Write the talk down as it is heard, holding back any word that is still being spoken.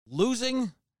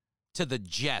Losing to the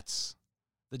Jets.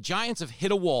 The Giants have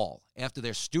hit a wall after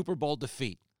their Super Bowl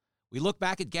defeat. We look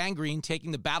back at Gang Green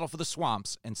taking the battle for the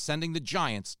swamps and sending the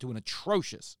Giants to an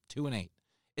atrocious 2-8.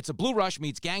 It's a Blue Rush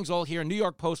meets Gangs All Here New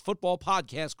York Post football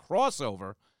podcast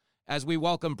crossover as we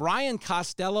welcome Brian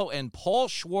Costello and Paul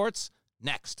Schwartz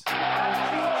next.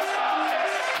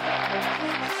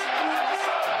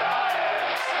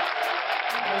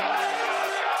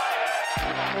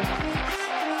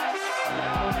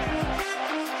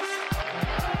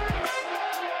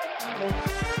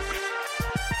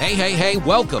 Hey,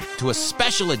 welcome to a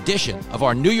special edition of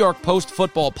our New York Post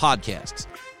football podcasts.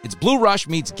 It's Blue Rush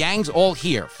meets Gangs All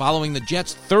Here following the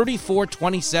Jets'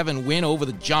 34-27 win over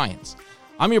the Giants.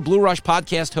 I'm your Blue Rush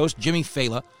podcast host, Jimmy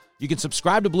Fela. You can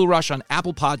subscribe to Blue Rush on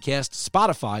Apple Podcasts,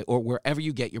 Spotify, or wherever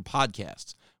you get your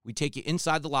podcasts. We take you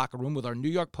inside the locker room with our New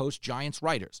York Post Giants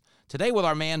writers. Today with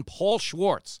our man, Paul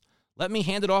Schwartz. Let me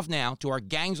hand it off now to our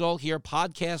Gangs All Here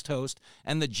podcast host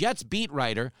and the Jets beat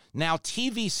writer, now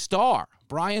TV star,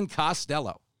 Brian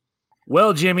Costello.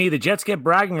 Well, Jimmy, the Jets get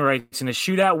bragging rights in a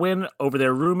shootout win over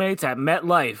their roommates at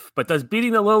MetLife. But does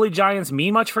beating the lowly Giants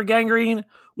mean much for Gang Green?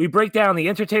 We break down the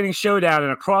entertaining showdown in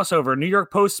a crossover New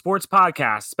York Post sports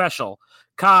podcast special.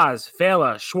 Kaz,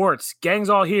 Fela, Schwartz, Gangs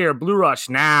All Here, Blue Rush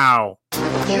now.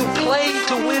 You play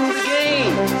to win the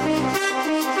game.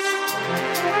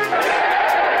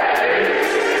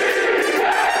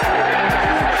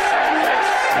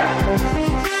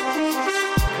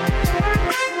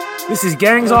 This is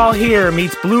Gangs All Here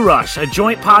meets Blue Rush, a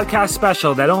joint podcast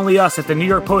special that only us at the New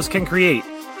York Post can create.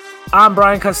 I'm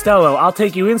Brian Costello. I'll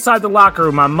take you inside the locker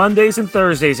room on Mondays and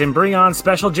Thursdays and bring on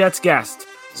special Jets guests.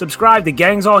 Subscribe to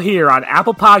Gangs All Here on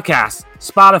Apple Podcasts,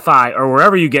 Spotify, or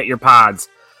wherever you get your pods.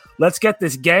 Let's get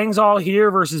this Gangs All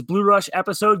Here versus Blue Rush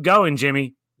episode going,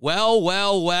 Jimmy. Well.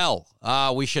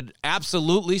 We should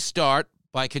absolutely start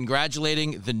by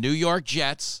congratulating the New York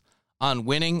Jets on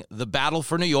winning the battle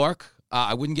for New York.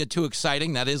 I wouldn't get too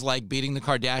exciting. That is like beating the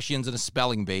Kardashians in a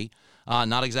spelling bee.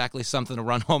 Not exactly something to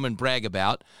run home and brag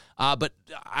about. But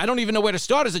I don't even know where to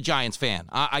start as a Giants fan.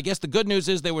 I guess the good news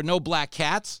is there were no black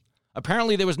cats.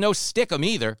 Apparently there was no stick 'em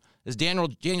either, as Daniel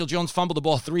Jones fumbled the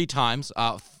ball 3 times.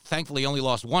 Thankfully, he only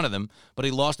lost one of them, but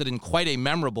he lost it in quite a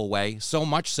memorable way. So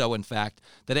much so, in fact,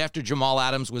 that after Jamal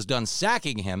Adams was done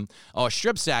sacking him, or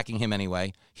strip sacking him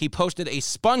anyway, he posted a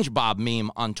SpongeBob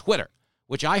meme on Twitter,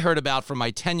 which I heard about from my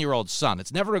 10-year-old son.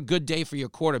 It's never a good day for your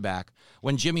quarterback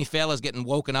when Jimmy Fela's getting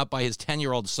woken up by his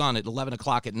 10-year-old son at 11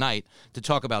 o'clock at night to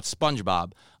talk about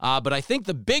SpongeBob. But I think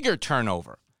the bigger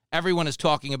turnover everyone is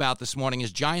talking about this morning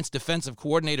is Giants defensive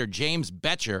coordinator James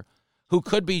Bettcher, who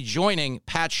could be joining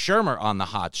Pat Shurmur on the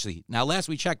hot seat. Now, last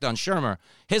we checked on Shurmur,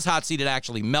 his hot seat had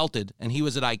actually melted, and he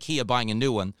was at IKEA buying a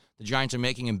new one. The Giants are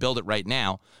making him build it right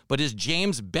now. But is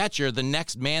James Bettcher the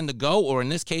next man to go, or in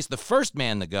this case, the first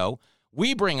man to go?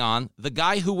 We bring on the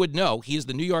guy who would know. He is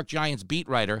the New York Giants beat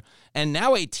writer and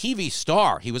now a TV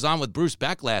star. He was on with Bruce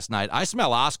Beck last night. I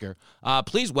smell Oscar.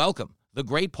 Please welcome the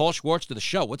great Paul Schwartz to the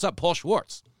show. What's up, Paul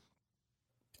Schwartz?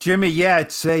 Jimmy, yeah,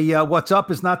 it's a what's up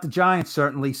is not the Giants,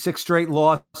 certainly. 6 straight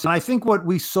loss. And I think what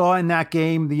we saw in that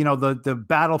game, the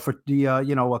battle for the,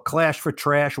 a clash for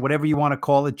trash, or whatever you want to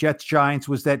call it, Jets-Giants,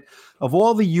 was that of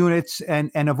all the units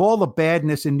and of all the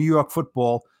badness in New York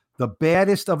football, the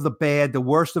baddest of the bad, the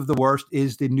worst of the worst,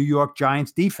 is the New York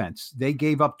Giants defense. They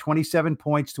gave up 27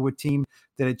 points to a team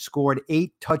that had scored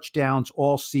 8 touchdowns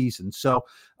all season. So,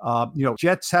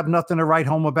 Jets have nothing to write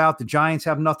home about. The Giants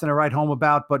have nothing to write home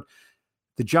about. But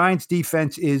the Giants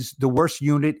defense is the worst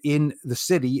unit in the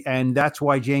city, and that's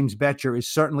why James Bettcher is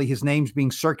certainly, his name's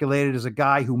being circulated as a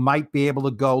guy who might be able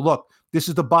to go, look, this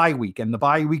is the bye week, and the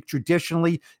bye week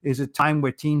traditionally is a time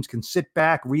where teams can sit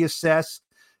back, reassess,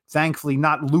 thankfully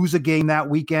not lose a game that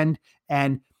weekend,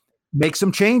 and make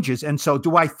some changes. And so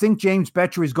do I think James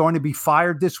Bettcher is going to be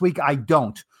fired this week? I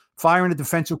don't. Firing a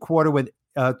defensive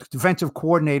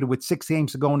coordinator with 6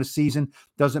 games to go in the season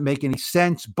doesn't make any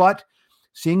sense. But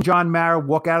seeing John Mara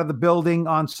walk out of the building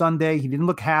on Sunday, he didn't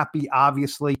look happy,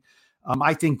 obviously.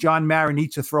 I think John Mara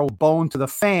needs to throw a bone to the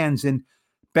fans, and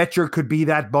Bettcher could be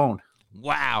that bone.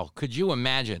 Wow. Could you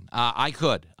imagine? I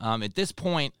could. At this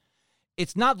point,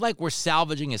 it's not like we're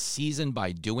salvaging a season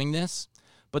by doing this,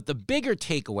 but the bigger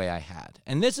takeaway I had,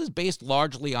 and this is based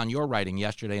largely on your writing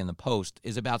yesterday in the Post,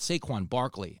 is about Saquon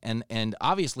Barkley. And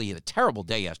obviously he had a terrible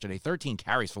day yesterday, 13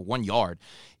 carries for 1 yard.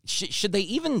 Should they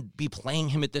even be playing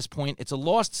him at this point? It's a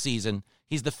lost season.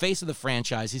 He's the face of the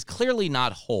franchise. He's clearly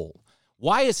not whole.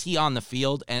 Why is he on the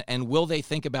field, and will they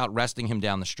think about resting him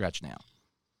down the stretch now?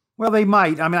 Well, they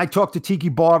might. I mean, I talked to Tiki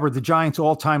Barber, the Giants'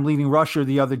 all-time leading rusher,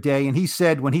 the other day, and he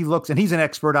said when he looks, and he's an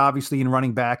expert, obviously, in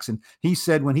running backs, and he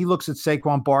said when he looks at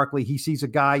Saquon Barkley, he sees a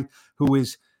guy who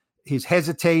he's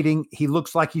hesitating. He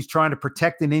looks like he's trying to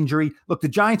protect an injury. Look, the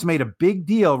Giants made a big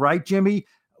deal, right, Jimmy?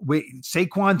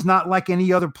 Saquon's not like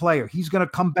any other player. He's going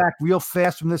to come back real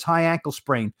fast from this high ankle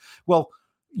sprain. Well,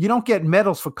 you don't get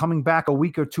medals for coming back a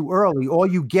week or two early. All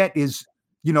you get is,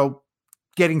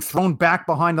 getting thrown back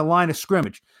behind the line of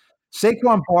scrimmage.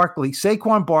 Saquon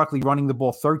Barkley running the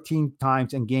ball 13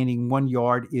 times and gaining 1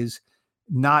 yard is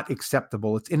not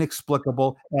acceptable. It's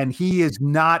inexplicable, and he is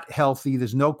not healthy.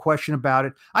 There's no question about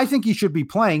it. I think he should be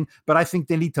playing, but I think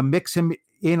they need to mix him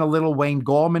in a little. Wayne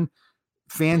Gallman.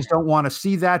 Fans don't want to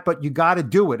see that, but you got to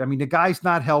do it. I mean, the guy's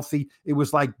not healthy. It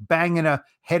was like banging a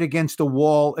head against a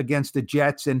wall against the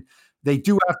Jets, and they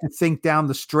do have to think down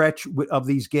the stretch of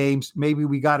these games. Maybe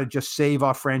we got to just save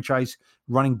our franchise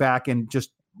running back and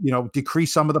just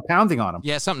decrease some of the pounding on him.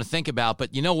 Yeah, something to think about.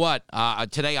 But you know what?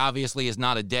 Today obviously is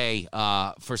not a day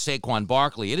for Saquon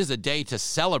Barkley. It is a day to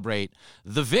celebrate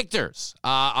the victors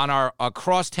on our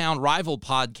Crosstown Rival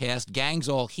podcast, Gangs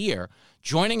All Here.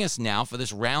 Joining us now for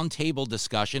this roundtable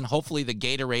discussion. Hopefully the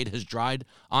Gatorade has dried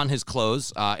on his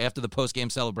clothes after the postgame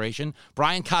celebration.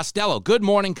 Brian Costello. Good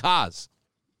morning, Cos.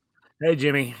 Hey,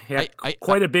 Jimmy. Yeah,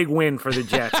 quite a big win for the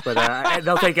Jets, but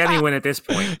they'll take any win at this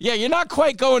point. Yeah, you're not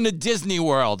quite going to Disney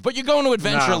World, but you're going to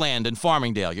Adventureland in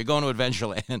Farmingdale. You're going to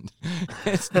Adventureland.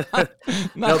 It's not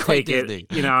they'll quite take Disney.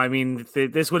 It. I mean,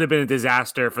 this would have been a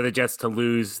disaster for the Jets to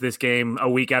lose this game a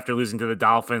week after losing to the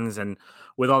Dolphins and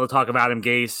with all the talk of Adam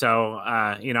Gase. So,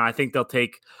 I think they'll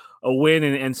take a win,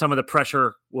 and some of the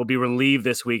pressure will be relieved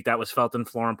this week that was felt in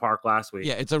Florham Park last week.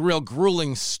 Yeah, it's a real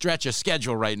grueling stretch of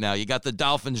schedule right now. You got the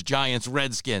Dolphins, Giants,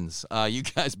 Redskins. You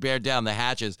guys bear down the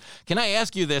hatches. Can I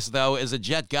ask you this, though, as a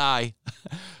Jet guy?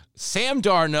 Sam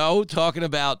Darnold talking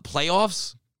about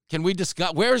playoffs? Can we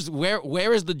discuss where is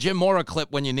the Jim Mora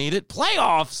clip when you need it?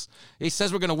 Playoffs! He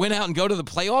says we're going to win out and go to the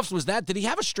playoffs. Did he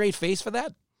have a straight face for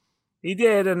that? He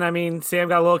did, and I mean, Sam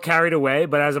got a little carried away,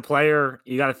 but as a player,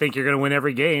 you got to think you're going to win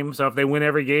every game. So if they win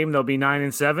every game, they'll be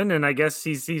 9-7, and I guess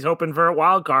he's hoping for a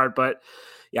wild card. But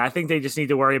yeah, I think they just need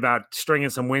to worry about stringing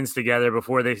some wins together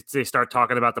before they start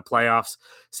talking about the playoffs.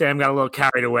 Sam got a little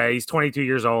carried away. He's 22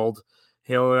 years old.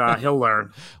 He'll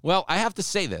learn. Well, I have to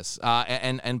say this,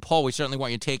 and Paul, we certainly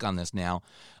want your take on this now.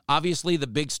 Obviously, the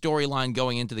big storyline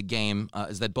going into the game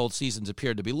is that both seasons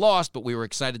appeared to be lost, but we were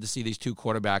excited to see these two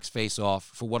quarterbacks face off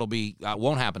for what'll be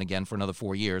won't happen again for another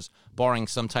 4 years, barring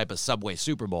some type of Subway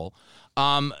Super Bowl.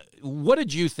 What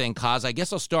did you think, Kaz? I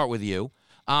guess I'll start with you.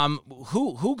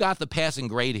 Who got the passing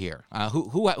grade here?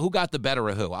 Who got the better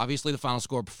of who? Obviously, the final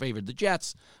score favored the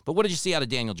Jets, but what did you see out of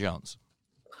Daniel Jones?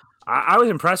 I was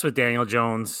impressed with Daniel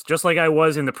Jones, just like I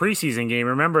was in the preseason game.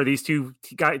 Remember, these two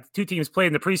teams played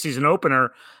in the preseason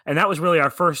opener, and that was really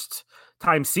our first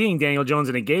time seeing Daniel Jones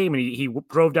in a game, and he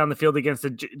drove down the field against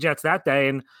the Jets that day,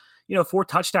 and 4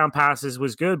 touchdown passes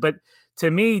was good. But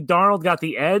to me, Darnold got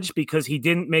the edge because he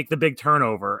didn't make the big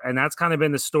turnover, and that's kind of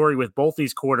been the story with both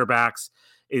these quarterbacks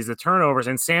is the turnovers,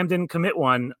 and Sam didn't commit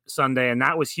one Sunday, and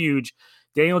that was huge.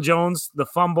 Daniel Jones, the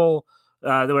fumble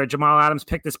where Jamal Adams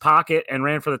picked his pocket and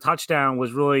ran for the touchdown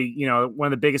was really, one of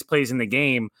the biggest plays in the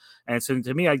game. And so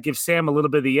to me, I'd give Sam a little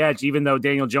bit of the edge, even though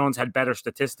Daniel Jones had better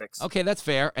statistics. Okay, that's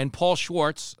fair. And Paul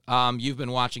Schwartz, you've been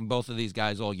watching both of these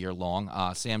guys all year long.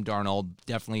 Sam Darnold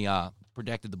definitely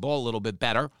protected the ball a little bit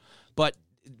better. But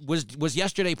was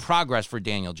yesterday progress for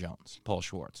Daniel Jones, Paul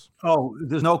Schwartz? Oh,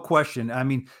 there's no question. I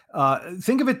mean,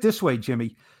 think of it this way,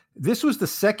 Jimmy. This was the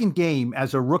second game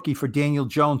as a rookie for Daniel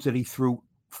Jones that he threw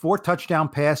 4 touchdown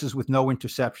passes with no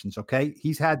interceptions, okay?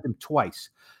 He's had them twice.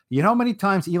 You know how many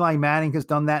times Eli Manning has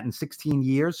done that in 16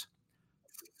 years?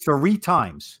 3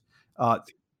 times.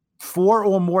 4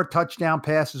 or more touchdown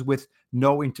passes with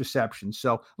no interceptions.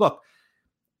 So, look,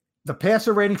 the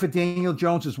passer rating for Daniel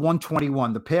Jones is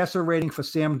 121. The passer rating for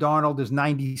Sam Darnold is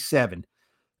 97.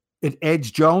 It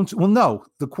edged Jones? Well, no.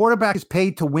 The quarterback is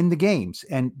paid to win the games,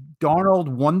 and Darnold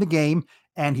won the game,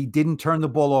 and he didn't turn the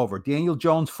ball over. Daniel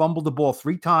Jones fumbled the ball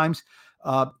 3 times.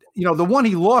 The one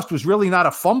he lost was really not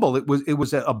a fumble. It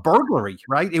was a burglary,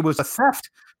 right? It was a theft.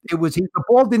 The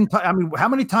ball didn't. How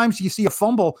many times do you see a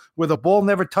fumble where the ball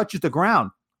never touches the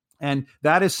ground? And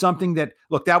that is something that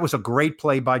was a great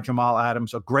play by Jamal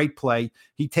Adams, a great play.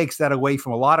 He takes that away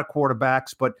from a lot of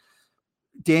quarterbacks, but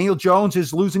Daniel Jones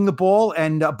is losing the ball,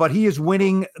 but he is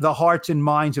winning the hearts and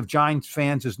minds of Giants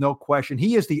fans. There's no question.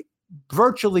 He is the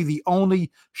virtually the only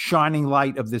shining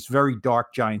light of this very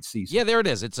dark Giants season. Yeah, there it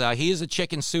is. It's he is a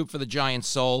chicken soup for the Giants'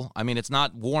 soul. I mean, it's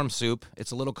not warm soup.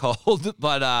 It's a little cold.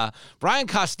 But Brian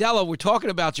Costello, we're talking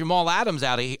about Jamal Adams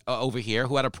over here,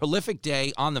 who had a prolific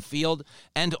day on the field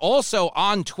and also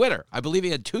on Twitter. I believe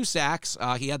he had 2 sacks.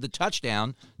 He had the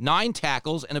touchdown, 9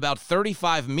 tackles, and about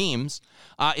 35 memes.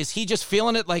 Is he just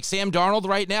feeling it like Sam Darnold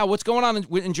right now? What's going on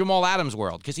in Jamal Adams'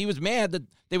 world? Because he was mad that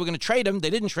they were going to trade him. They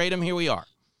didn't trade him. Here we are.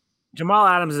 Jamal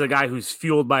Adams is a guy who's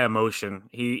fueled by emotion.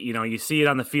 You see it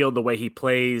on the field, the way he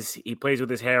plays. He plays with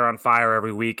his hair on fire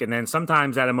every week. And then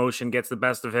sometimes that emotion gets the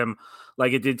best of him,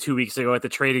 like it did 2 weeks ago at the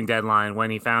trading deadline when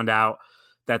he found out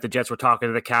that the Jets were talking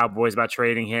to the Cowboys about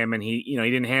trading him. And he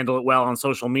didn't handle it well on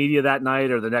social media that night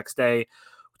or the next day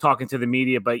talking to the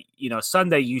media. But,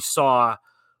 Sunday you saw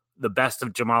the best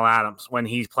of Jamal Adams when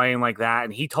he's playing like that.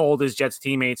 And he told his Jets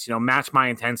teammates, match my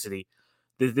intensity.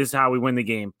 This is how we win the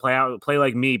game. Play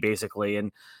like me, basically.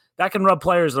 And that can rub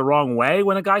players the wrong way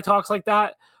when a guy talks like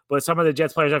that. But some of the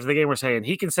Jets players after the game were saying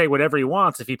he can say whatever he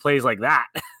wants if he plays like that.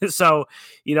 So,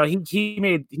 he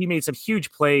made some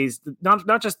huge plays,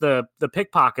 not just the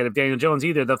pickpocket of Daniel Jones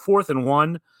either. The 4th and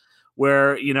 1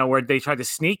 where they tried to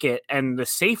sneak it and the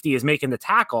safety is making the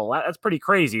tackle. That's pretty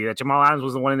crazy that Jamal Adams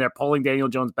was the one in there pulling Daniel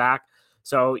Jones back.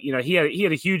 So, he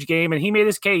had a huge game and he made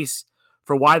his case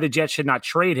for why the Jets should not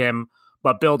trade him,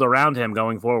 but build around him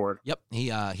going forward. Yep,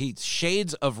 he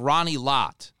shades of Ronnie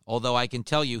Lott, although I can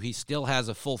tell you he still has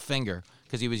a full finger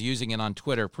because he was using it on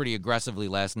Twitter pretty aggressively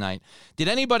last night. Did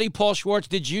anybody, Paul Schwartz,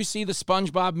 did you see the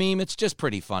SpongeBob meme? It's just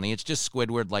pretty funny. It's just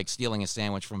Squidward like stealing a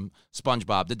sandwich from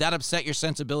SpongeBob. Did that upset your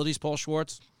sensibilities, Paul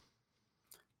Schwartz?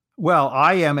 Well,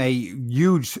 I am a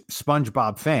huge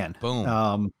SpongeBob fan.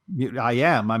 Boom. I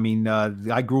am. I mean,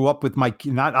 I grew up with I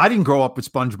didn't grow up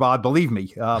with SpongeBob, believe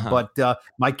me, but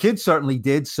my kids certainly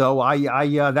did. So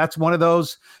I that's one of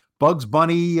those Bugs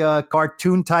Bunny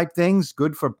cartoon type things,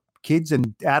 good for kids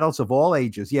and adults of all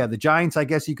ages. Yeah, the Giants, I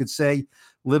guess you could say,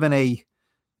 live in a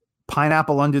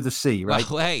pineapple under the sea, right?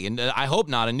 Well, hey, and I hope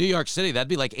not. In New York City, that'd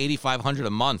be like $8,500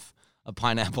 a month. A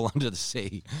pineapple under the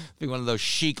sea. Be one of those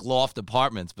chic loft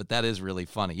apartments, but that is really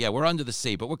funny. Yeah, we're under the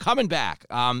sea, but we're coming back.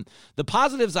 The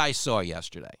positives I saw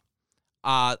yesterday.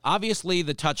 Obviously,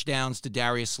 the touchdowns to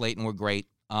Darius Slayton were great.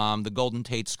 The Golden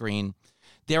Tate screen.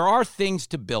 There are things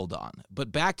to build on,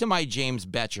 but back to my James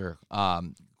Bettcher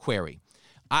query.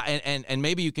 And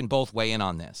maybe you can both weigh in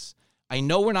on this. I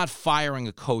know we're not firing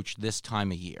a coach this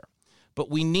time of year, but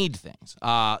we need things.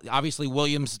 Obviously,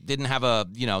 Williams didn't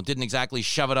exactly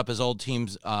shove it up his old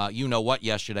team's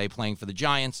yesterday playing for the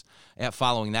Giants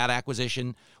following that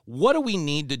acquisition. What do we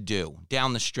need to do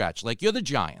down the stretch? Like, you're the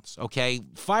Giants, okay?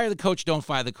 Fire the coach, don't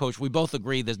fire the coach. We both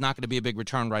agree there's not going to be a big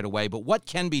return right away, but what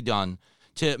can be done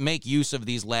to make use of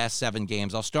these last 7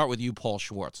 games? I'll start with you, Paul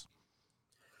Schwartz.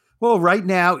 Well, right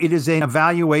now it is an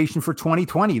evaluation for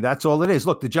 2020. That's all it is.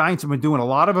 Look, the Giants have been doing a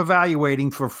lot of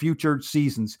evaluating for future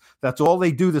seasons. That's all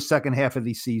they do the second half of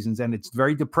these seasons, and it's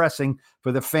very depressing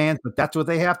for the fans, but that's what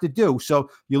they have to do. So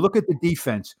you look at the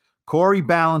defense. Corey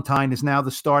Ballentine is now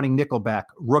the starting nickelback,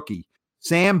 rookie.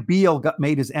 Sam Beal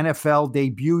made his NFL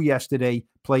debut yesterday,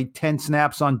 played 10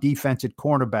 snaps on defense at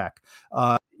cornerback.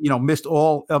 Missed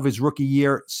all of his rookie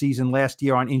year season last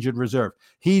year on injured reserve.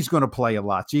 He's going to play a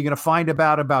lot. So you're going to find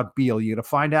about Beal. You're going to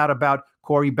find out about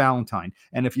Corey Ballentine.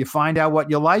 And if you find out what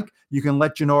you like, you can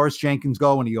let Janoris Jenkins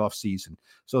go in the offseason.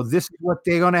 So this is what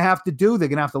they're going to have to do. They're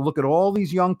going to have to look at all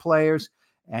these young players,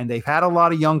 and they've had a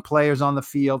lot of young players on the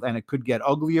field, and it could get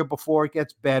uglier before it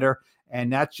gets better.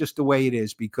 And that's just the way it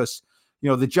is because,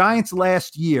 the Giants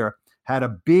last year had a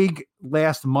big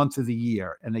last month of the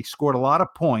year, and they scored a lot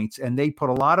of points, and they put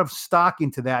a lot of stock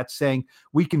into that, saying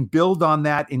we can build on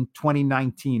that in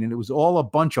 2019. And it was all a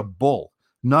bunch of bull.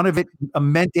 None of it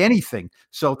meant anything.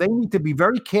 So they need to be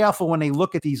very careful when they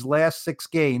look at these last 6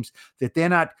 games that they're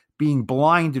not being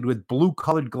blinded with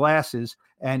blue-colored glasses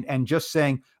and just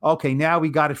saying, okay, now we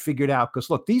got it figured out. Because,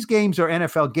 look, these games are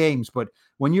NFL games, but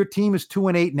when your team is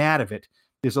 2-8 and out of it,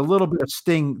 there's a little bit of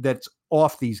sting that's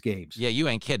off these games. Yeah, you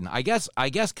ain't kidding. I guess,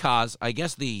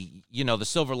 Kaz, the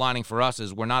silver lining for us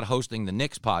is we're not hosting the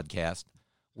Knicks podcast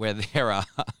where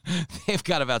they've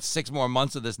got about 6 more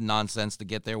months of this nonsense to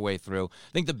get their way through.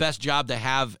 I think the best job to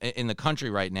have in the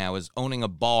country right now is owning a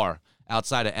bar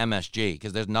outside of MSG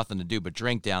because there's nothing to do but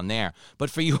drink down there. But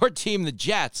for your team, the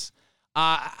Jets,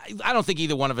 I don't think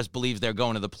either one of us believes they're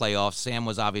going to the playoffs. Sam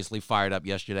was obviously fired up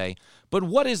yesterday. But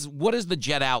what is the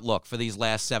Jet outlook for these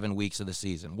last 7 weeks of the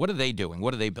season? What are they doing?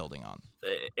 What are they building on?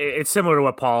 It's similar to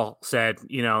what Paul said.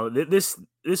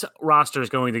 This roster is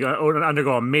going to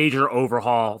undergo a major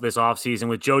overhaul this offseason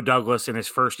with Joe Douglas in his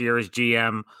first year as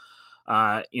GM.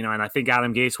 And I think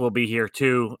Adam Gase will be here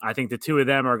too. I think the two of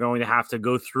them are going to have to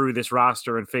go through this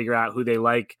roster and figure out who they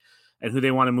like and who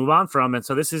they want to move on from. And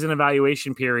so this is an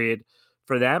evaluation period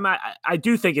for them. I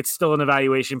do think it's still an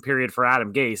evaluation period for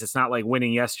Adam Gase. It's not like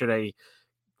winning yesterday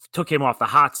took him off the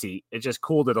hot seat. It just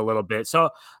cooled it a little bit.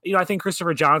 So, I think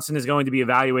Christopher Johnson is going to be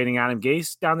evaluating Adam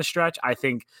Gase down the stretch. I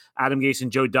think Adam Gase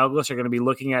and Joe Douglas are going to be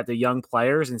looking at the young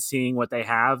players and seeing what they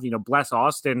have. Bless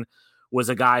Austin was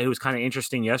a guy who was kind of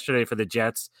interesting yesterday for the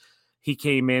Jets. He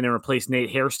came in and replaced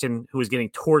Nate Hairston, who was getting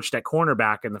torched at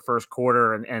cornerback in the first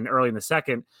quarter and early in the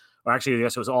second. Or actually, I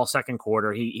guess it was all second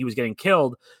quarter. He was getting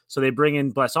killed. So they bring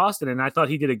in Bless Austin, and I thought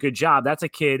he did a good job. That's a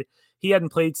kid. He hadn't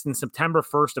played since September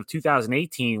 1st of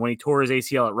 2018 when he tore his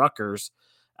ACL at Rutgers,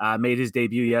 made his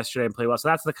debut yesterday and played well. So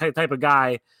that's the type of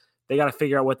guy they got to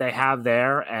figure out what they have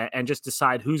there and just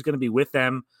decide who's going to be with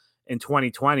them in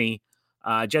 2020.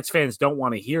 Jets fans don't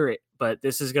want to hear it, but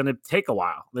this is going to take a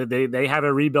while. They have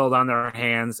a rebuild on their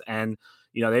hands, and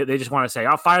they just want to say,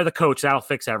 "I'll fire the coach. That'll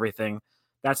fix everything."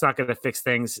 That's not going to fix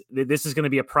things. This is going to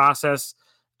be a process,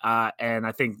 and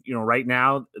I think right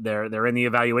now they're in the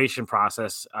evaluation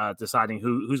process, deciding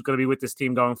who's going to be with this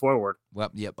team going forward.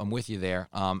 Well, yep, I'm with you there.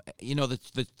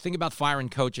 The thing about firing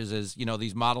coaches is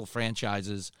these model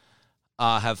franchises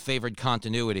have favored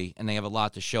continuity, and they have a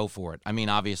lot to show for it. I mean,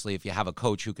 obviously, if you have a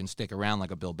coach who can stick around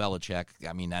like a Bill Belichick,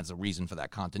 I mean, that's a reason for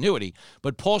that continuity.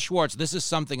 But Paul Schwartz, this is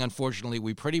something, unfortunately,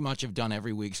 we pretty much have done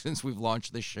every week since we've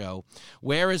launched this show.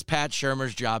 Where is Pat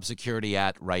Shurmur's job security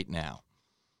at right now?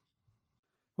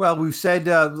 Well, we've said,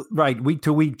 right, week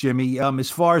to week, Jimmy, as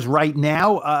far as right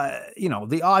now,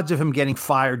 the odds of him getting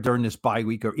fired during this bye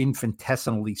week are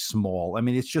infinitesimally small. I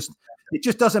mean, it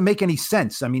just doesn't make any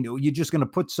sense. I mean, you're just going to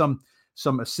put some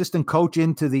assistant coach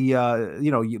into the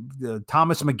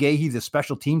Thomas McGahee, the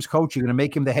special teams coach. You're going to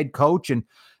make him the head coach, and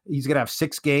he's going to have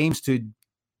 6 games to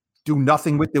do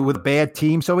nothing with a bad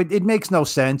team. So it makes no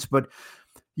sense. But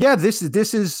yeah, this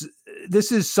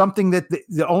is something that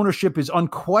the ownership is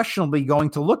unquestionably going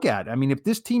to look at. I mean, if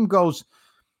this team goes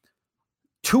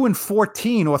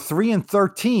 2-14 or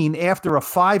 3-13 after a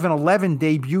 5-11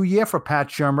 debut year for Pat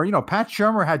Shurmur, Pat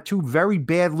Shurmur had 2 very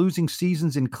bad losing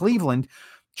seasons in Cleveland,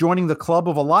 joining the club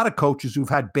of a lot of coaches who've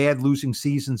had bad losing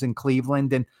seasons in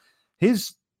Cleveland. And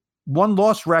his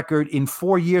 1-loss record in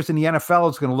 4 years in the NFL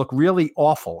is going to look really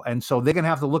awful. And so they're going to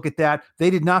have to look at that. They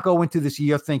did not go into this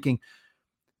year thinking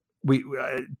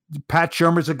Pat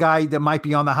Shurmur's a guy that might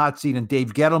be on the hot seat, and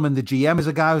Dave Gettleman, the GM, is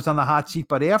a guy who's on the hot seat.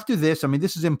 But after this, I mean,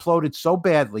 this has imploded so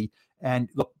badly. And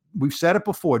look, we've said it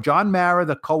before. John Mara,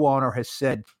 the co-owner, has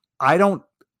said, I don't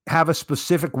have a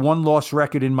specific 1-loss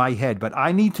record in my head, but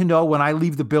I need to know when I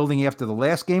leave the building after the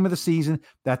last game of the season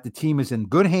that the team is in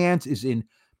good hands, is in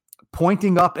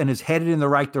pointing up, and is headed in the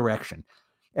right direction.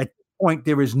 At this point,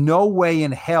 there is no way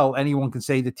in hell anyone can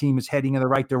say the team is heading in the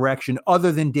right direction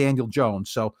other than Daniel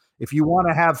Jones. So if you want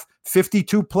to have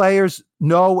 52 players,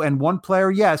 no, and 1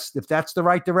 player, yes, if that's the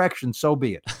right direction, so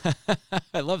be it.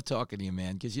 I love talking to you,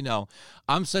 man, because,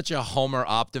 I'm such a homer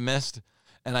optimist.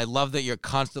 And I love that you're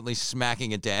constantly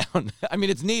smacking it down. I mean,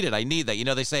 it's needed. I need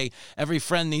that. They say every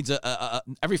friend needs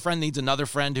another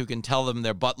friend who can tell them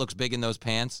their butt looks big in those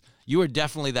pants. You are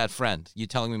definitely that friend. You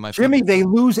telling me, my friend? Jimmy, they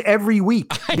lose every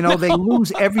week. They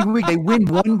lose every week. They win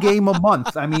 1 game a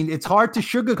month. I mean, it's hard to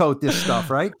sugarcoat this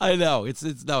stuff, right? I know. It's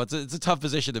a tough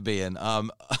position to be in.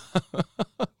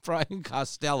 Brian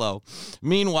Costello.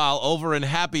 Meanwhile, over in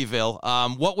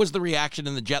Happyville, what was the reaction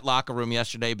in the Jet locker room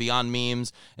yesterday beyond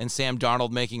memes and Sam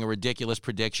Darnold making a ridiculous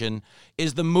prediction?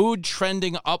 Is the mood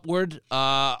trending upward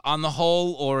on the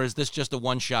whole, or is this just a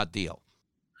one-shot deal?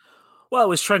 Well, it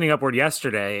was trending upward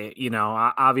yesterday.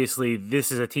 Obviously,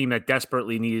 this is a team that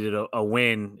desperately needed a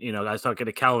win. I was talking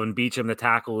to Calvin Beachum, the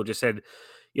tackle, who just said,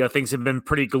 things have been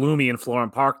pretty gloomy in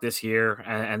Florham Park this year,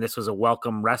 and this was a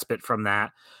welcome respite from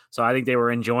that. So I think they were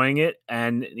enjoying it.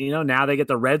 And, now they get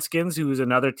the Redskins, who's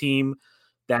another team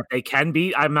that they can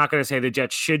beat. I'm not going to say the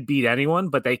Jets should beat anyone,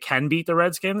 but they can beat the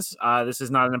Redskins. This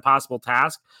is not an impossible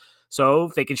task. So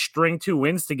if they can string 2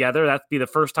 wins together, that'd be the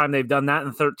first time they've done that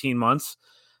in 13 months.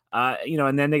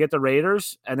 And then they get the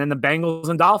Raiders and then the Bengals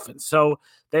and Dolphins. So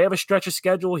they have a stretch of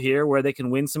schedule here where they can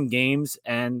win some games,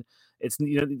 and it's,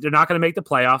 they're not going to make the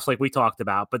playoffs like we talked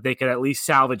about, but they could at least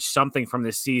salvage something from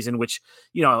this season, which,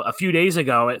 a few days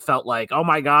ago, it felt like, oh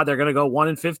my God, they're going to go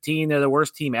 1-15. They're the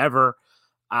worst team ever.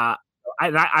 I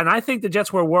think the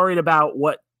Jets were worried about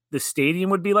what the stadium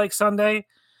would be like Sunday.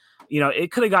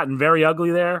 It could have gotten very ugly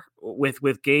there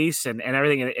with Gase and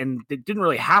everything. And it didn't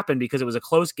really happen because it was a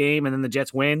close game and then the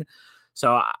Jets win.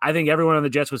 So I think everyone on the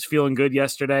Jets was feeling good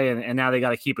yesterday, and now they got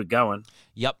to keep it going.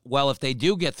 Yep. Well, if they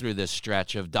do get through this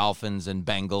stretch of Dolphins and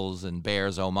Bengals and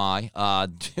Bears, oh my,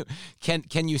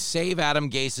 can you save Adam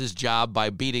Gase's job by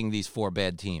beating these 4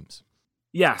 bad teams?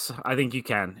 Yes, I think you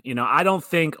can. I don't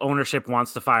think ownership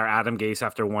wants to fire Adam Gase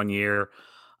after 1 year.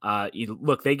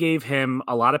 Look, they gave him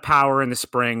a lot of power in the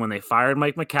spring when they fired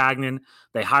Mike Maccagnan.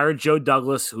 They hired Joe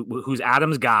Douglas, who's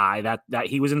Adam's guy, that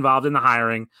he was involved in the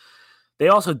hiring. They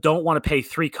also don't want to pay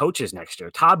 3 coaches next year.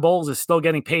 Todd Bowles is still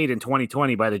getting paid in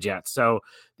 2020 by the Jets. So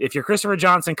if you're Christopher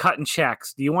Johnson cutting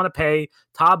checks, do you want to pay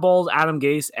Todd Bowles, Adam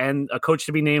Gase, and a coach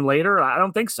to be named later? I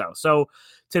don't think so. So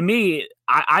to me,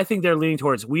 I think they're leaning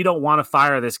towards, we don't want to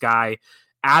fire this guy.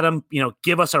 Adam,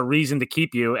 give us a reason to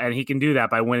keep you, and he can do that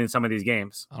by winning some of these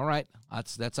games. All right.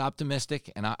 That's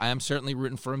optimistic, and I am certainly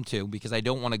rooting for him too, because I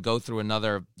don't want to go through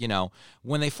another,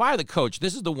 when they fire the coach,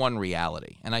 this is the one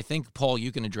reality, and I think, Paul,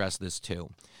 you can address this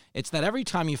too. It's that every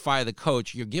time you fire the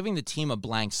coach, you're giving the team a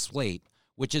blank slate,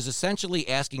 which is essentially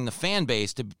asking the fan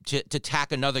base to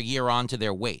tack another year onto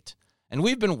their weight. And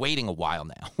we've been waiting a while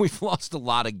now. We've lost a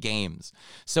lot of games.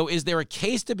 So is there a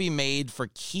case to be made for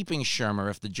keeping Shurmur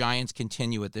if the Giants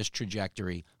continue at this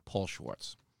trajectory, Paul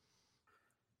Schwartz?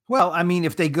 Well, I mean,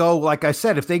 if they go, like I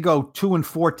said, if they go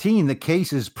 2-14, the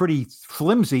case is pretty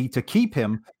flimsy to keep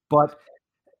him. But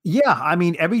yeah, I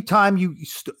mean, every time you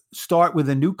start with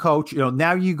a new coach,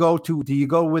 now do you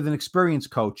go with an experienced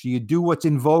coach? Do you do what's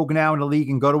in vogue now in the league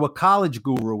and go to a college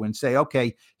guru and say,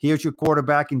 okay, here's your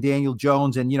quarterback and Daniel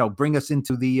Jones, and, bring us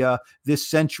into the this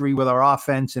century with our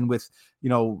offense and with,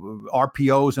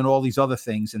 RPOs and all these other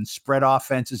things and spread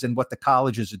offenses and what the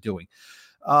colleges are doing.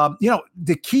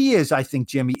 The key is, I think,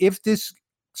 Jimmy, if this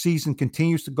season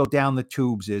continues to go down the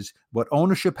tubes, is what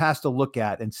ownership has to look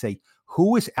at and say,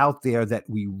 who is out there that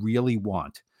we really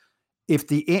want?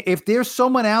 If there's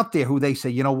someone out there who they say,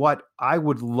 you know what, I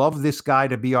would love this guy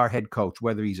to be our head coach,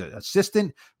 whether he's an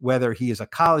assistant, whether he is a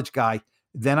college guy,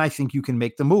 then I think you can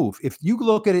make the move. If you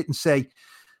look at it and say,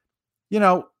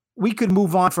 we could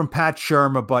move on from Pat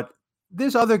Shurmur, but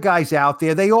there's other guys out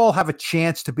there. They all have a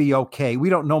chance to be okay. We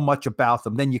don't know much about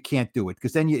them. Then you can't do it,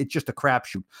 because then it's just a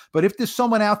crapshoot. But if there's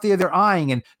someone out there they're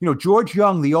eyeing, and, George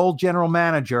Young, the old general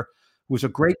manager, was a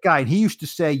great guy. And he used to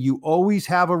say, you always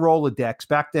have a Rolodex.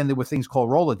 Back then, there were things called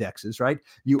Rolodexes, right?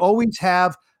 You always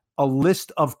have a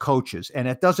list of coaches. And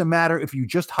it doesn't matter if you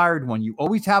just hired one. You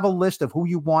always have a list of who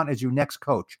you want as your next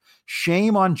coach.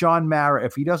 Shame on John Mara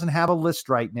if he doesn't have a list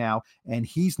right now and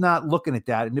he's not looking at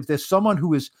that. And if there's someone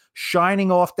who is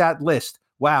shining off that list,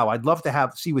 wow, I'd love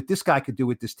to see what this guy could do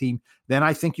with this team, then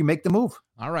I think you make the move.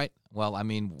 All right. Well, I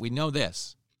mean, we know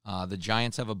this. The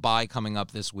Giants have a bye coming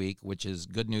up this week, which is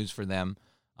good news for them.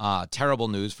 Terrible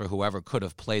news for whoever could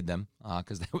have played them,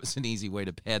 because that was an easy way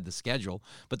to pad the schedule.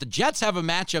 But the Jets have a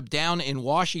matchup down in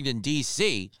Washington,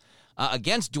 D.C.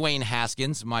 Against Dwayne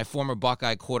Haskins, my former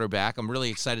Buckeye quarterback. I'm really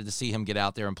excited to see him get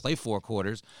out there and play 4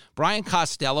 quarters. Brian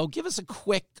Costello, give us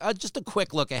just a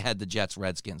quick look ahead the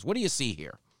Jets-Redskins. What do you see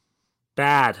here?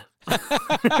 Bad.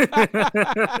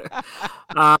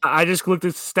 I just looked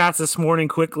at stats this morning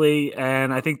quickly,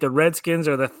 and I think the Redskins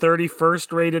are the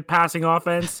 31st rated passing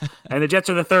offense, and the Jets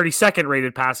are the 32nd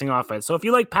rated passing offense. So if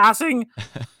you like passing,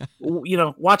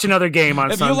 watch another game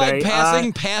on Sunday. If you like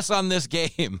passing, pass on this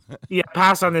game. Yeah,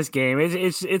 pass on this game.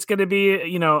 It's going to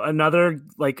be another,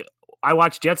 like, I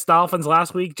watched Jets Dolphins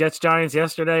last week, Jets Giants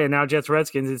yesterday, and now Jets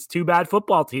Redskins. It's 2 bad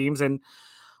football teams, and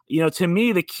to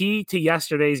me, the key to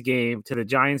yesterday's game, to the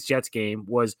Giants-Jets game,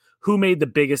 was who made the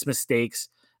biggest mistakes.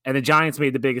 And the Giants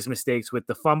made the biggest mistakes with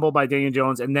the fumble by Daniel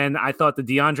Jones. And then I thought the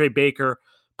DeAndre Baker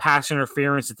pass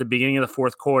interference at the beginning of the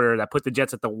 4th quarter that put the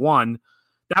Jets at the 1,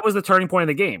 that was the turning point of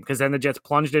the game, because then the Jets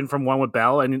plunged in from 1 with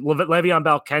Bell. And Le'Veon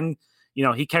Bell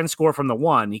he can score from the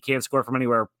 1. He can't score from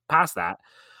anywhere past that.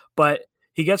 But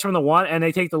he gets from the 1, and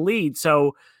they take the lead.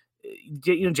 So,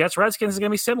 Jets Redskins is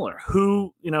going to be similar.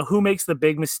 Who makes the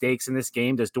big mistakes in this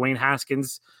game? Does Dwayne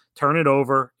Haskins turn it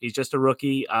over? He's just a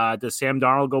rookie. Does Sam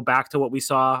Darnold go back to what we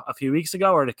saw a few weeks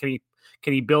ago, or can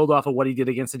he build off of what he did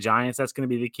against the Giants? That's going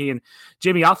to be the key. And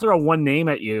Jimmy, I'll throw one name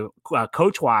at you,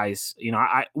 coach wise.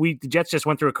 The Jets just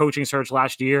went through a coaching search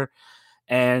last year,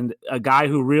 and a guy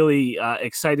who really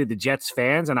excited the Jets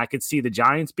fans, and I could see the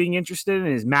Giants being interested in,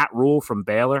 is Matt Rule from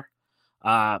Baylor.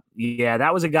 That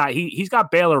was a guy. He's got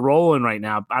Baylor rolling right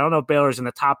now. I don't know if Baylor's in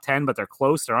the top 10, but they're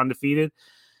close. They're undefeated.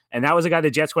 And that was a guy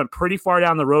the Jets went pretty far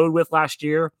down the road with last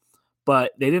year,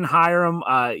 but they didn't hire him.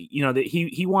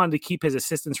 He wanted to keep his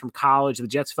assistants from college. The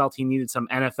Jets felt he needed some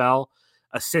NFL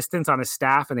assistants on his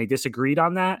staff, and they disagreed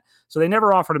on that. So they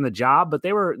never offered him the job, but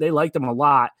they liked him a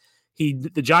lot. The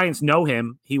Giants know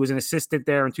him. He was an assistant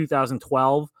there in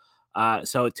 2012.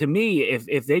 So to me,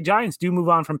 if the Giants do move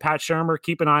on from Pat Shurmur,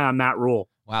 keep an eye on Matt Rule.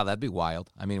 Wow, that'd be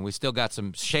wild. I mean, we still got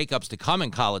some shakeups to come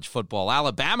in college football.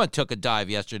 Alabama took a dive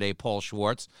yesterday, Paul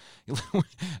Schwartz,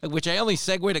 which I only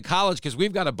segue to college because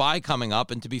we've got a bye coming up.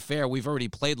 And to be fair, we've already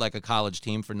played like a college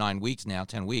team for 9 weeks now,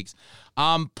 10 weeks.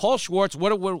 Paul Schwartz, what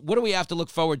do we have to look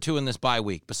forward to in this bye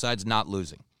week besides not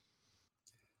losing?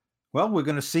 Well, we're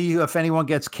going to see if anyone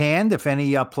gets canned, if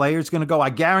any players going to go. I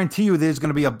guarantee you there's going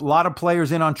to be a lot of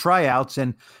players in on tryouts,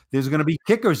 and there's going to be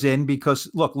kickers in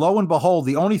because, look, lo and behold,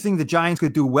 the only thing the Giants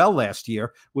could do well last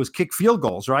year was kick field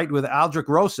goals, right, with Aldrick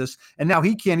Rosas, and now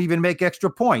he can't even make extra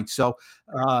points. So,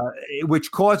 which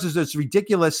causes this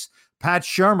ridiculous Pat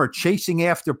Shurmur chasing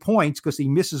after points because he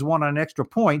misses one on an extra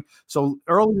point. So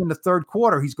early in the third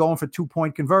quarter, he's going for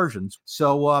 2-point conversions.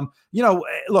 So,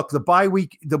 look, the bye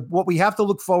week, what we have to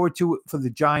look forward to for the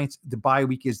Giants, the bye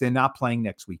week is they're not playing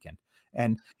next weekend.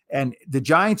 And the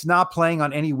Giants not playing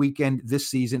on any weekend this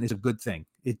season is a good thing.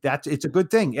 It's a good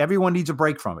thing. Everyone needs a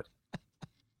break from it.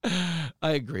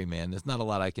 I agree, man. There's not a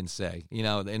lot I can say. You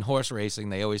know, in horse racing,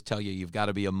 they always tell you you've got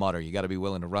to be a mutter. You got to be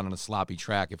willing to run on a sloppy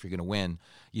track if you're going to win.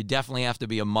 You definitely have to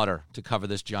be a mutter to cover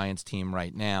this Giants team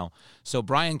right now. So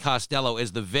Brian Costello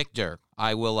is the victor.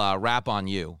 I will wrap on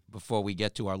you before we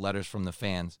get to our letters from the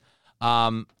fans.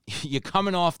 You're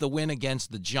coming off the win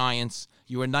against the Giants.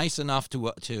 You were nice enough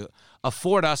to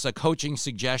afford us a coaching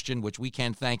suggestion, which we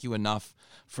can't thank you enough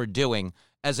for doing.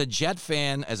 As a Jet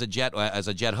fan, as a Jet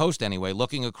host anyway,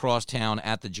 looking across town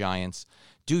at the Giants,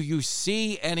 do you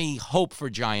see any hope for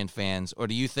Giant fans, or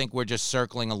do you think we're just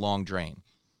circling a long drain?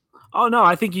 Oh, no,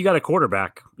 I think you got a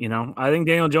quarterback. I think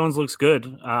Daniel Jones looks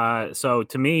good. So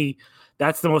to me,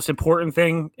 that's the most important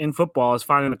thing in football is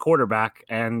finding a quarterback.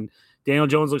 And Daniel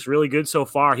Jones looks really good so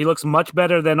far. He looks much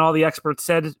better than all the experts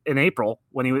said in April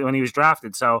when he was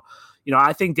drafted. So,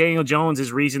 I think Daniel Jones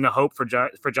is reason to hope for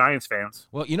Giants fans.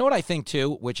 Well, you know what I think,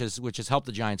 too, which has helped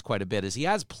the Giants quite a bit, is he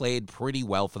has played pretty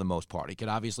well for the most part. He could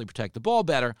obviously protect the ball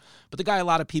better, but the guy a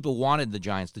lot of people wanted the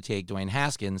Giants to take, Dwayne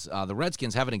Haskins, the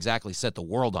Redskins haven't exactly set the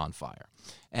world on fire.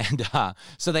 And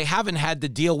so they haven't had to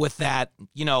deal with that,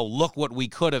 look what we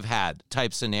could have had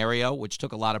type scenario, which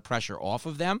took a lot of pressure off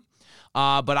of them.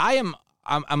 But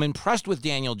I'm impressed with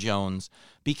Daniel Jones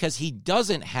because he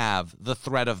doesn't have the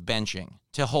threat of benching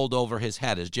to hold over his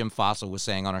head, as Jim Fossil was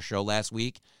saying on our show last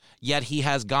week, yet he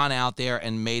has gone out there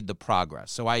and made the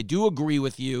progress. So I do agree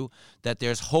with you that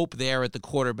there's hope there at the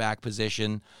quarterback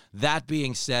position. That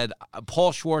being said,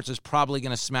 Paul Schwartz is probably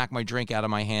going to smack my drink out of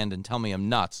my hand and tell me I'm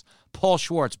nuts. Paul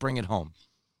Schwartz, bring it home.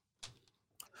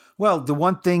 Well, the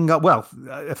one thing,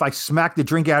 if I smack the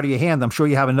drink out of your hand, I'm sure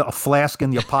you have a flask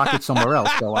in your pocket somewhere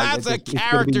else. So That's a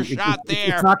character shot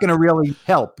there. It's not going to really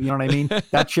help. You know what I mean?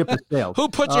 That ship has sailed. Who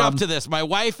put you up to this? My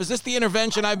wife? Is this the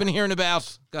intervention I've been hearing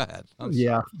about? Go ahead.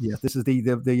 Yeah. This is the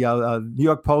New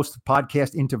York Post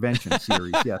podcast intervention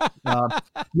series. Yeah.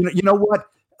 You know what?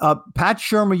 Pat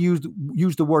Shurmur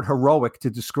used the word heroic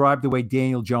to describe the way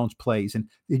Daniel Jones plays. And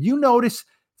did you notice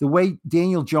the way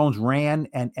Daniel Jones ran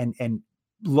and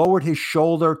lowered his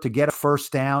shoulder to get a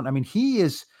first down? I mean,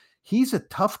 he's a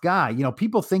tough guy.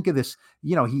 People think of this,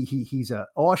 he's a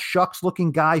aw shucks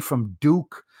looking guy from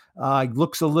Duke.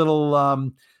 Looks a little,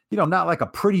 not like a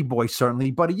pretty boy, certainly,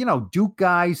 but, Duke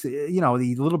guys,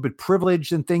 the little bit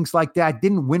privileged and things like that.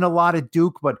 Didn't win a lot at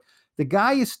Duke, but the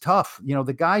guy is tough.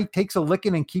 The guy takes a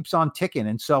licking and keeps on ticking.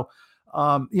 And so,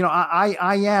 I'm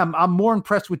more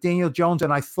impressed with Daniel Jones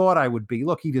than I thought I would be.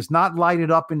 Look, he does not light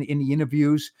it up in the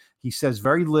interviews. He says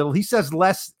very little. He says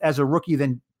less as a rookie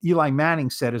than Eli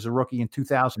Manning said as a rookie in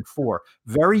 2004.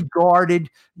 Very guarded,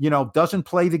 doesn't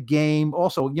play the game.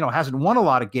 Also, hasn't won a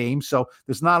lot of games. So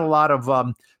there's not a lot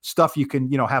of stuff you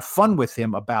can, have fun with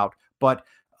him about. But,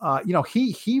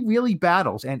 he really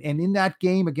battles. And in that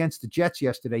game against the Jets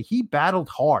yesterday, he battled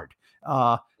hard.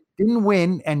 Didn't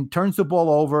win and turns the ball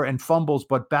over and fumbles,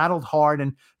 but battled hard.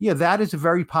 And that is a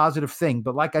very positive thing.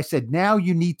 But like I said, now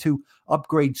you need to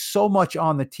upgrade so much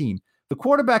on the team. The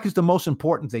quarterback is the most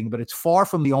important thing, but it's far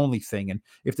from the only thing. And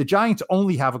if the Giants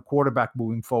only have a quarterback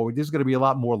moving forward, there's going to be a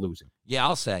lot more losing. Yeah,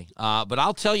 I'll say. But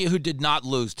I'll tell you who did not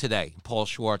lose today, Paul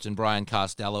Schwartz and Brian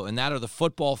Costello, and that are the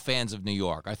football fans of New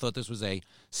York. I thought this was a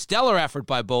stellar effort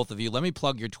by both of you. Let me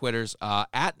plug your Twitters,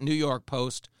 at New York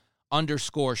Post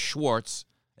 _Schwartz.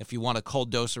 If you want a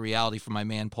cold dose of reality from my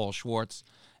man, Paul Schwartz.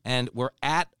 And we're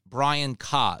at Brian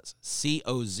Coz,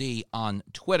 C-O-Z, on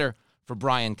Twitter for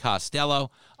Brian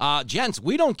Costello. Gents,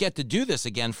 we don't get to do this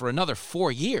again for another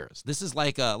 4 years. This is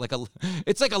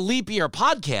it's like a leap year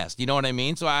podcast, you know what I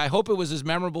mean? So I hope it was as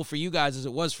memorable for you guys as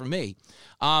it was for me.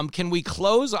 Can we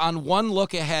close on one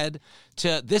look ahead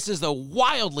to, this is the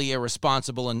wildly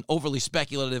irresponsible and overly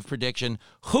speculative prediction.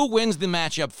 Who wins the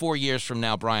matchup 4 years from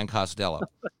now, Brian Costello?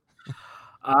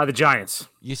 The Giants.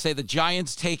 You say the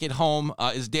Giants take it home.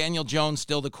 Is Daniel Jones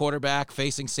still the quarterback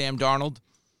facing Sam Darnold?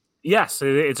 Yes,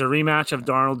 it's a rematch of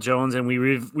Darnold Jones, and we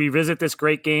revisit this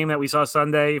great game that we saw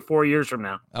Sunday 4 years from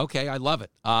now. Okay, I love it.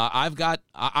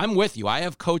 I'm with you. I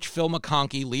have Coach Phil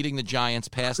McConkey leading the Giants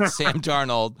past Sam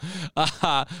Darnold.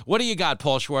 What do you got,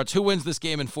 Paul Schwartz? Who wins this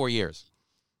game in 4 years?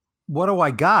 What do I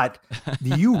got?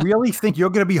 Do you really think you're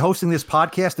going to be hosting this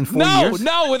podcast in 4 years?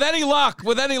 No, with any luck,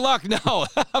 no.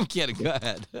 I'm kidding. Go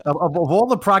ahead. Of all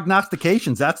the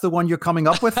prognostications, that's the one you're coming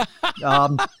up with.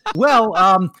 I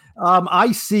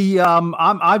see.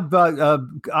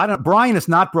 Brian has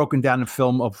not broken down the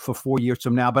film for 4 years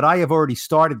from now, but I have already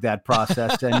started that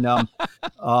process, and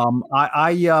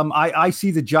I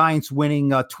see the Giants winning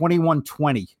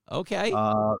 21-20. Okay.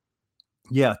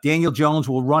 Yeah, Daniel Jones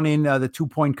will run in the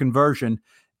 2-point conversion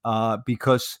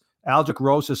because Aldrick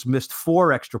Rosas missed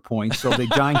 4 extra points. So the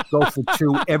Giants go for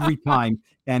 2 every time.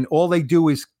 And all they do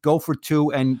is go for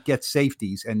 2 and get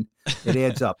safeties, and it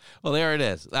adds up. Well, there it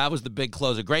is. That was the big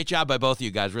closer. Great job by both of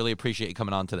you guys. Really appreciate you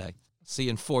coming on today. See you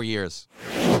in 4 years.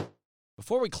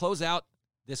 Before we close out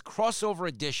this crossover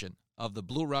edition of the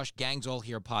Blue Rush Gangs All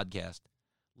Here podcast,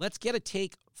 let's get a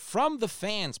take from the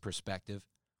fans' perspective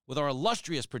with our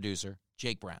illustrious producer,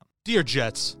 Jake Brown. Dear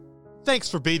Jets, thanks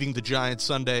for beating the Giants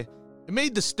Sunday. It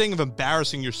made the sting of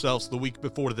embarrassing yourselves the week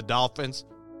before the Dolphins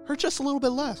hurt just a little bit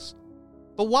less.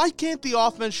 But why can't the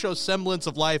offense show semblance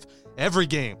of life every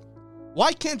game?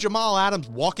 Why can't Jamal Adams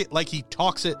walk it like he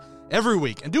talks it every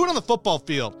week and do it on the football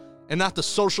field and not the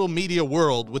social media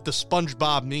world with the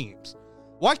SpongeBob memes?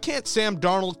 Why can't Sam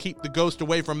Darnold keep the ghost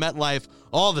away from MetLife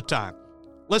all the time?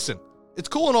 Listen, it's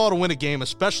cool and all to win a game,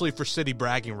 especially for city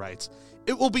bragging rights.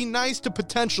 It will be nice to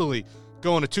potentially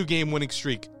go on a 2-game winning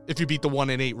streak if you beat the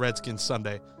 1-8 Redskins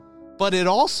Sunday. But it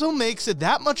also makes it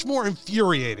that much more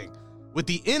infuriating with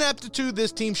the ineptitude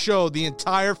this team showed the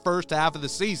entire first half of the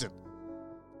season.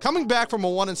 Coming back from a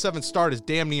 1-7 start is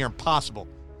damn near impossible.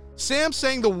 Sam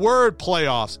saying the word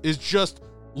playoffs is just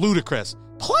ludicrous.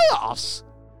 Playoffs?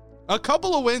 A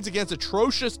couple of wins against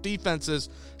atrocious defenses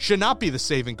should not be the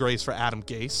saving grace for Adam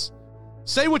Gase.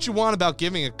 Say what you want about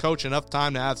giving a coach enough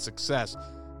time to have success,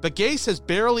 but Gase has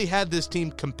barely had this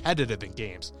team competitive in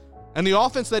games, and the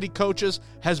offense that he coaches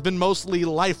has been mostly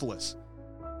lifeless.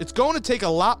 It's going to take a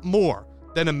lot more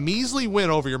than a measly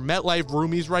win over your MetLife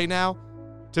roomies right now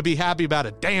to be happy about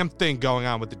a damn thing going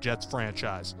on with the Jets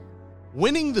franchise.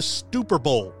 Winning the Super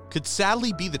Bowl could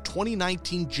sadly be the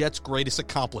 2019 Jets' greatest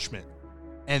accomplishment,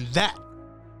 and that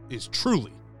is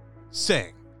truly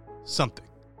saying something.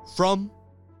 From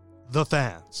the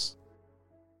fans.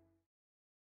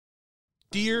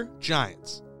 Dear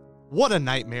Giants, what a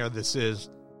nightmare this is.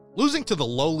 Losing to the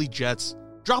lowly Jets,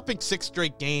 dropping 6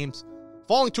 straight games,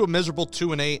 falling to a miserable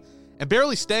 2-8, and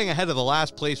barely staying ahead of the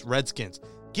last place Redskins,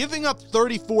 giving up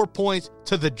 34 points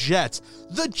to the Jets.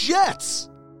 The Jets!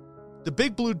 The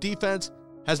Big Blue defense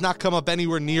has not come up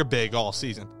anywhere near big all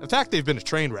season. In fact, they've been a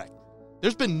train wreck.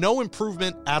 There's been no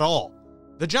improvement at all.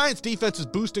 The Giants' defense is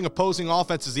boosting opposing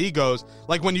offenses' egos,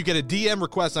 like when you get a DM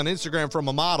request on Instagram from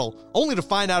a model, only to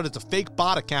find out it's a fake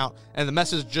bot account and the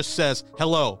message just says,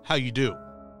 "Hello, how you do?"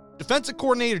 Defensive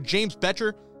coordinator James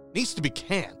Bettcher needs to be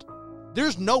canned.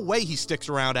 There's no way he sticks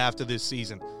around after this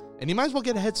season, and you might as well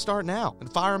get a head start now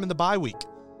and fire him in the bye week.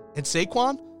 And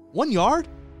Saquon, 1 yard?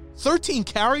 13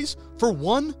 carries for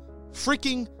 1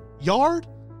 freaking yard?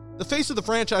 The face of the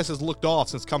franchise has looked off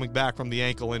since coming back from the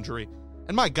ankle injury.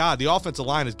 And my God, the offensive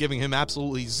line is giving him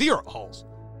absolutely 0 holes.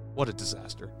 What a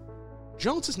disaster.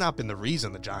 Jones has not been the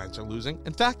reason the Giants are losing.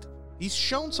 In fact, he's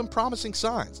shown some promising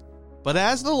signs. But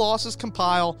as the losses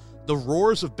compile, the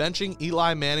roars of benching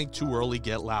Eli Manning too early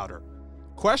get louder.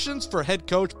 Questions for head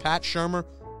coach Pat Shurmur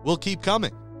will keep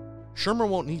coming. Shurmur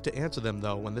won't need to answer them,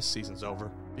 though, when this season's over,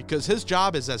 because his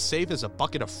job is as safe as a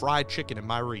bucket of fried chicken in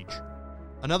my reach.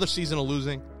 Another season of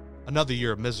losing, another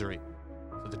year of misery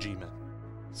for the G-Men.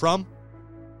 From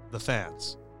the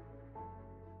fans.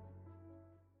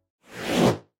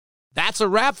 That's a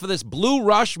wrap for this Blue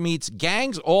Rush meets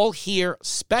Gangs All Here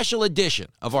special edition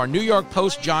of our New York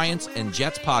Post Giants and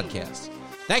Jets podcast.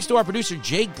 Thanks to our producer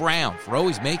Jake Brown for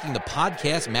always making the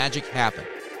podcast magic happen.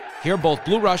 Hear both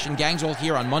Blue Rush and Gangs All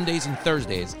Here on Mondays and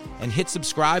Thursdays, and hit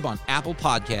subscribe on Apple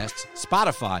Podcasts,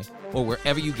 Spotify, or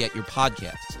wherever you get your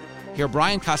podcasts. Hear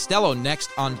Brian Costello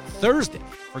next on Thursday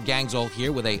for Gangs All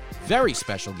Here with a very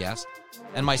special guest.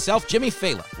 And myself, Jimmy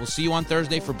Fela. We'll see you on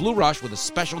Thursday for Blue Rush with a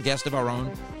special guest of our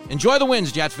own. Enjoy the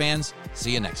wins, Jet fans.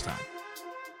 See you next time.